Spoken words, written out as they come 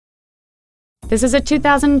This is a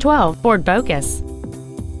 2012 Ford Focus.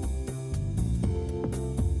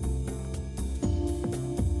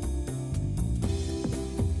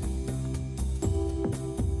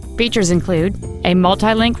 Features include a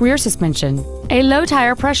multi-link rear suspension, a low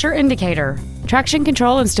tire pressure indicator, traction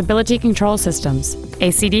control and stability control systems, a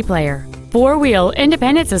CD player, four-wheel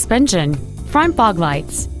independent suspension, front fog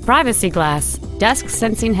lights, privacy glass, dusk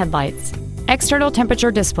sensing headlights, external temperature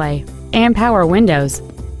display, and power windows.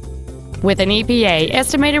 With an EPA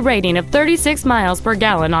estimated rating of 36 miles per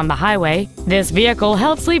gallon on the highway, this vehicle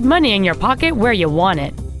helps leave money in your pocket where you want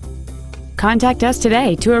it. Contact us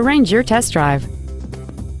today to arrange your test drive.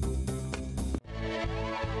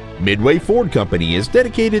 Midway Ford Company is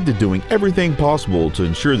dedicated to doing everything possible to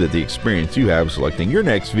ensure that the experience you have selecting your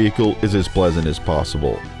next vehicle is as pleasant as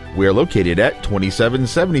possible. We are located at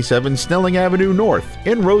 2777 Snelling Avenue North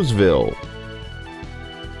in Roseville.